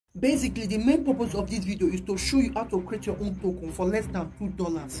Basically, the main purpose of this video is to show you how to create your own token for less than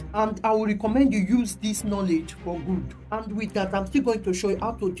 $2, and I will recommend you use this knowledge for good. And with that, I'm still going to show you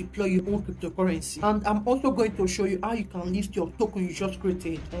how to deploy your own cryptocurrency, and I'm also going to show you how you can list your token you just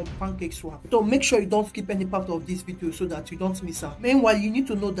created on pancake. So make sure you don't skip any part of this video so that you don't miss out. Meanwhile, you need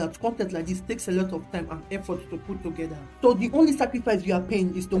to know that content like this takes a lot of time and effort to put together, so the only sacrifice you are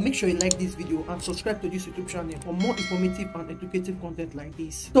paying is to make sure you like this video and subscribe to this YouTube channel for more informative and educative content like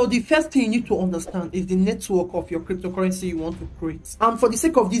this. So the first thing you need to understand is the network of your cryptocurrency you want to create. And for the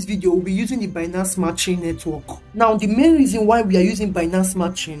sake of this video, we'll be using the Binance Smart Chain network. Now, the main reason why we are using Binance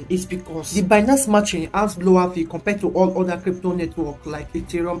Smart Chain is because the Binance Smart Chain has lower fee compared to all other crypto networks like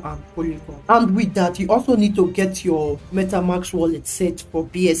Ethereum and Polygon. And with that, you also need to get your Metamask wallet set for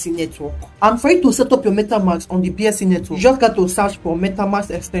BSC network. And for you to set up your Metamask on the BSC network, you just got to search for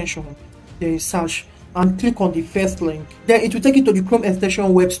Metamask extension, then search and click on the first link. Then it will take you to the Chrome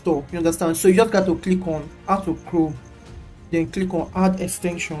extension web store. You understand? So you just got to click on add to Chrome, then click on add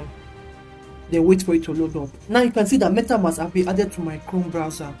extension, then wait for it to load up. Now you can see that Metamask have been added to my Chrome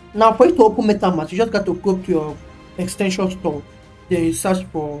browser. Now for you to open Metamask, you just got to go to your extension store, then you search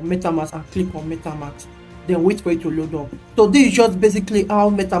for Metamask and click on Metamask, then wait for it to load up. So this is just basically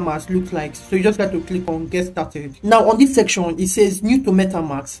how Metamask looks like. So you just got to click on get started. Now on this section it says new to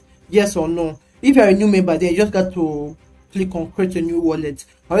Metamask, yes or no. If you're a new member, then you just got to click on create a new wallet.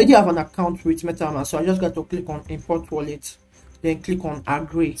 I already have an account with Metamask, so I just got to click on import wallet, then click on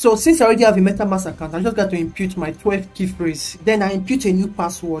agree. So since I already have a Metamask account, I just got to input my 12 key phrase, then I input a new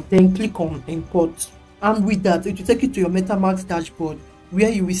password, then click on import. And with that, it will take you to your Metamask dashboard where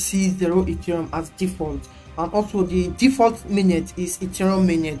you will see 0 Ethereum as default, and also the default mainnet is Ethereum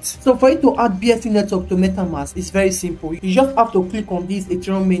mainnet. So for you to add BSC network to Metamask, it's very simple. You just have to click on this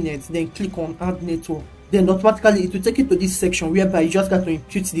Ethereum mainnet, then click on add network. Then automatically it will take you to this section whereby you just got to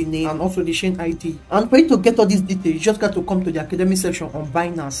input the name and also the chain ID. And for you to get all these details, you just got to come to the academic section on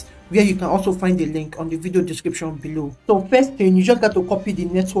Binance, where you can also find the link on the video description below. So first thing, you just got to copy the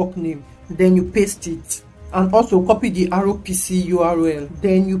network name, then you paste it, and also copy the RPC URL,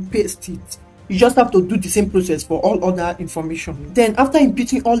 then you paste it. You just have to do the same process for all other information. Then after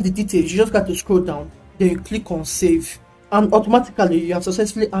inputting all the details, you just got to scroll down, then you click on save, and automatically you have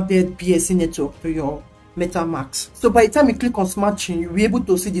successfully added BSC network to your Metamask. So by the time you click on Smart Chain, you'll be able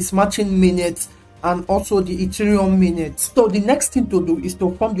to see the Smart Chain mainnet and also the Ethereum mainnet. So the next thing to do is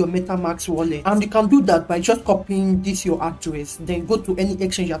to form your Metamask wallet, and you can do that by just copying this your address, then go to any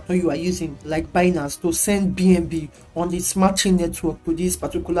exchange after you are using like Binance to send BNB on the Smart Chain network to this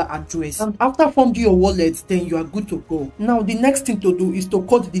particular address. And after forming your wallet, then you are good to go. Now the next thing to do is to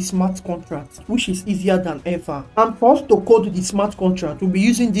code the smart contract, which is easier than ever. And for us to code the smart contract, we'll be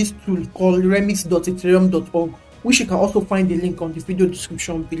using this tool called remix.ethereum.org, which you can also find the link on the video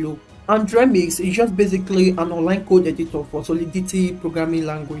description below. And Remix is just basically an online code editor for Solidity programming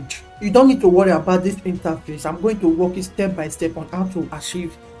language. You don't need to worry about this interface. I'm going to walk you step by step on how to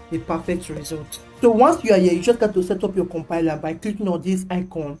achieve a perfect result. So once you are here, you just got to set up your compiler by clicking on this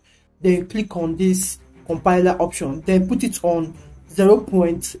icon, then click on this compiler option, then put it on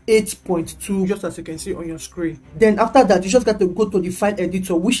 0.8.2, just as you can see on your screen. Then after that, you just got to go to the file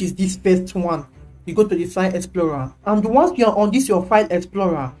editor, which is this first one. You go to the file explorer, and once you are on this your file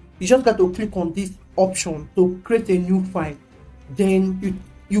explorer, you just got to click on this option to create a new file. Then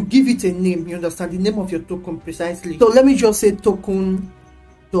you give it a name. You understand the name of your token precisely. So let me just say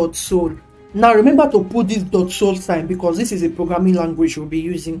token.sol. Now remember to put this .sol sign because this is a programming language you'll be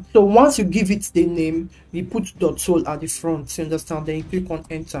using. So once you give it the name, you put .sol at the front, you understand, then you click on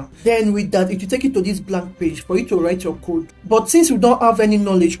enter. Then with that, it will take you to this blank page for you to write your code. But since we don't have any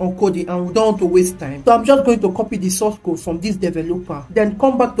knowledge on coding and we don't want to waste time, so I'm just going to copy the source code from this developer, then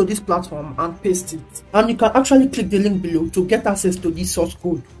come back to this platform and paste it. And you can actually click the link below to get access to this source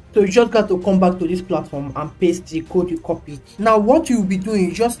code. So you just got to come back to this platform and paste the code you copied. Now what you will be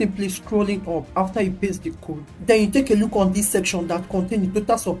doing is just simply scrolling up after you paste the code. Then you take a look on this section that contains the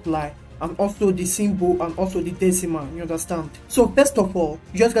total supply and also the symbol and also the decimal, you understand. So first of all,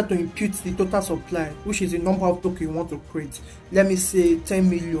 you just got to input the total supply, which is the number of tokens you want to create. Let me say 10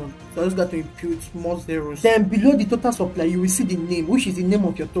 million. So I just got to input more zeros. Then below the total supply, you will see the name, which is the name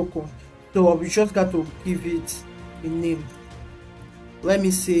of your token. So we just got to give it a name. Let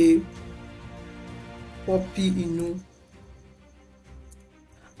me say Poppy Inu.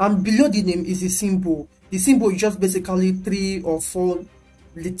 And below the name is the symbol. The symbol is just basically 3 or 4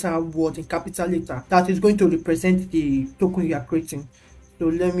 letter word in capital letter that is going to represent the token you are creating. So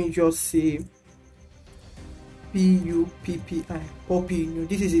let me just say PUPPI, Poppy. You know,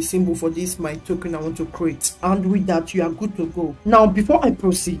 this is a symbol for this my token I want to create, and with that you are good to go. Now before I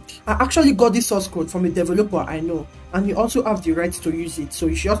proceed, I actually got this source code from a developer I know, and you also have the right to use it, so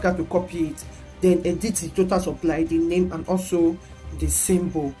you just got to copy it, then edit the total supply, the name, and also the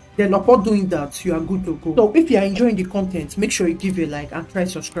symbol. Then upon doing that, you are good to go. So if you are enjoying the content, make sure you give a like and try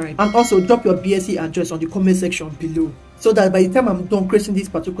subscribe, and also drop your BSC address on the comment section below, so that by the time I'm done creating this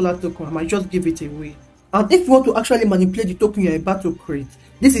particular token, I might just give it away. And if you want to actually manipulate the token you're about to create,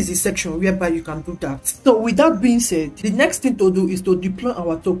 this is the section whereby you can do that. So with that being said, the next thing to do is to deploy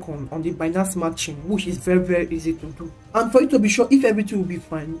our token on the Binance Smart Chain, which is very easy to do. And for you to be sure if everything will be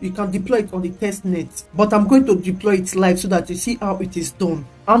fine, you can deploy it on the test net, but I'm going to deploy it live so that you see how it is done.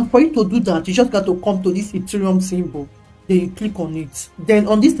 And for you to do that, you just got to come to this Ethereum symbol, then you click on it. Then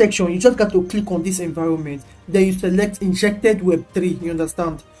on this section, you just got to click on this environment, then you select injected Web3, you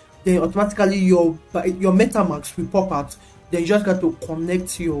understand? Then automatically your Metamask will pop out. Then you just got to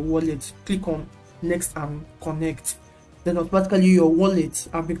connect your wallet. Click on next and connect. Then automatically your wallet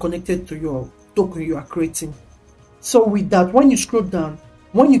will be connected to your token you are creating. So with that, when you scroll down,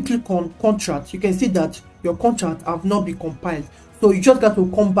 when you click on contract, you can see that your contract have not been compiled. So you just got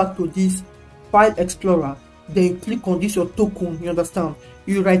to come back to this file explorer. Then you click on this your token, you understand?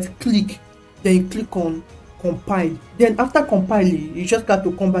 You right click, then you click on compile. Then after compiling, you just got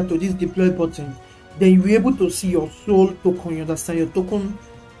to come back to this deploy button. Then you'll be able to see your soul token, you understand, your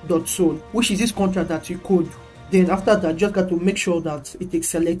token.soul, which is this contract that you code. Then after that, just got to make sure that it is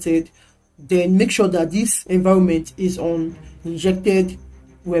selected. Then make sure that this environment is on injected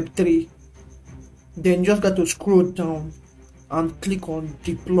Web3. Then just got to scroll down and click on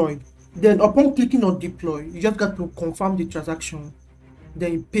deploy. Then upon clicking on deploy, you just got to confirm the transaction.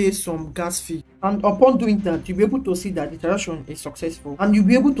 Then you pay some gas fee, and upon doing that, you'll be able to see that the transaction is successful, and you'll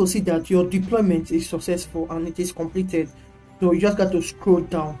be able to see that your deployment is successful and it is completed. So you just got to scroll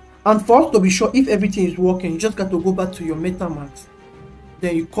down, and for us to be sure if everything is working, you just got to go back to your Metamask.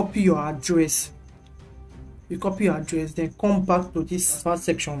 Then you copy your address, then come back to this first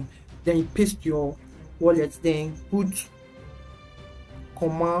section, then you paste your wallet, then put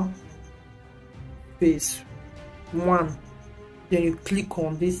comma space 1. Then you click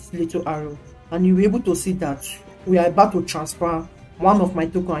on this little arrow, and you'll be able to see that we are about to transfer one of my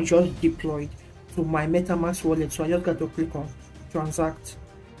tokens I just deployed to my Metamask wallet. So I just got to click on transact,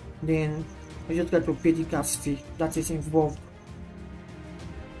 then I just got to pay the gas fee that is involved.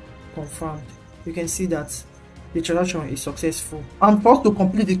 Confirmed. You can see that the transaction is successful. And for us to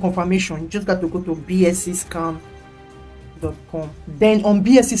complete the confirmation, you just got to go to bscscan.com. Then on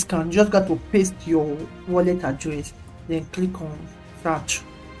bscscan, you just got to paste your wallet address. Then click on search,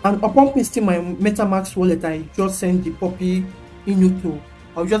 and upon pasting my Metamask wallet I just sent the Poppy into,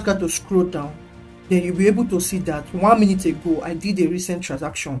 I just got to scroll down. Then you'll be able to see that 1 minute ago I did a recent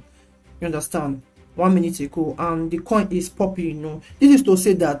transaction, you understand, 1 minute ago, and the coin is Poppy, you know. This is to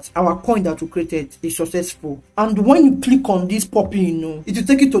say that our coin that we created is successful. And when you click on this Poppy, you know, it will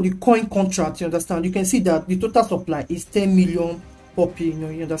take you to the coin contract, you understand. You can see that the total supply is 10 million Poppy, you know,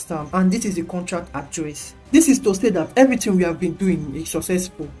 you understand, and this is the contract address. This is to say that everything we have been doing is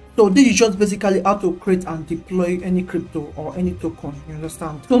successful. So this is just basically how to create and deploy any crypto or any token, you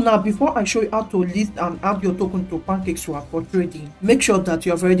understand. So now before I show you how to list and add your token to PancakeSwap for trading, make sure that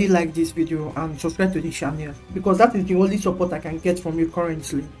you have already liked this video and subscribe to the channel, because that is the only support I can get from you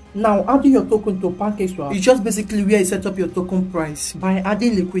currently. Now adding your token to PancakeSwap is just basically where you set up your token price by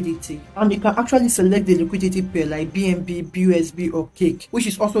adding liquidity, and you can actually select the liquidity pair like BNB, BUSD or Cake, which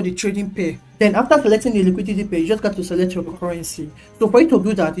is also the trading pair. Then after selecting the liquidity pair, you just got to select your currency. So for you to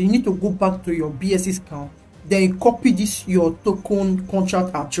do that, you need to go back to your BSC account, then you copy this your token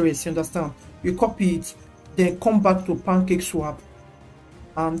contract address, you understand, you copy it, then come back to PancakeSwap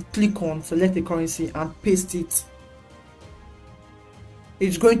and click on select the currency and paste it.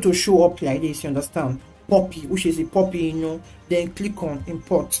 It's going to show up like this, you understand, Poppy, which is a Poppy, you know. Then click on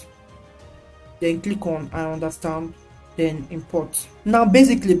import, then click on I understand, then import. Now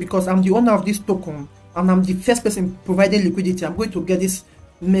basically, because I'm the owner of this token and I'm the first person providing liquidity, I'm going to get this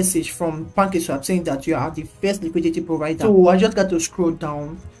message from PancakeSwap saying that you are the first liquidity provider. So I just got to scroll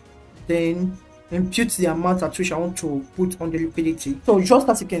down, then impute the amount at which I want to put on the liquidity. So just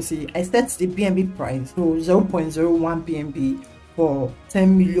as you can see, I set the BNB price to 0.01 BNB for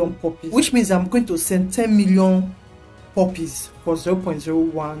 10 million poppies, which means I'm going to send 10 million poppies for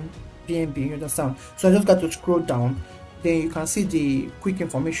 0.01 BNB, you understand. So I just got to scroll down, then you can see the quick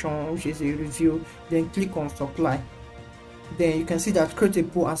information, which is a review, then click on supply. Then you can see that create a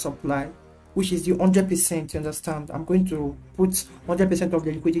pool and supply, which is the 100%, you understand. I'm going to put 100% of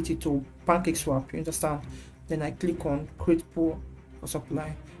the liquidity to PancakeSwap, you understand. then I click on create pool for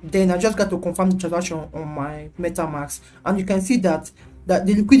supply. Then I just got to confirm the transaction on my Metamask, and you can see that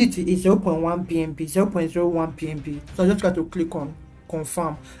the liquidity is 0.1 BNB, 0.01 BNB. So I just got to click on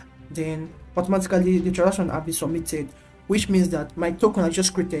confirm. Then automatically the transaction will be submitted, which means that my token I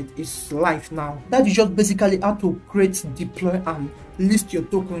just created is live now. That is just basically how to create, deploy, and list your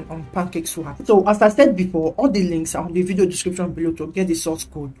token on pancake swap. So as I said before, all the links are on the video description below to get the source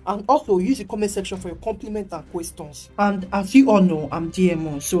code, and also use the comment section for your compliment and questions. And as you all know, I'm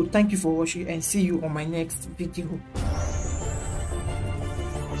DMO, so thank you for watching and see you on my next video.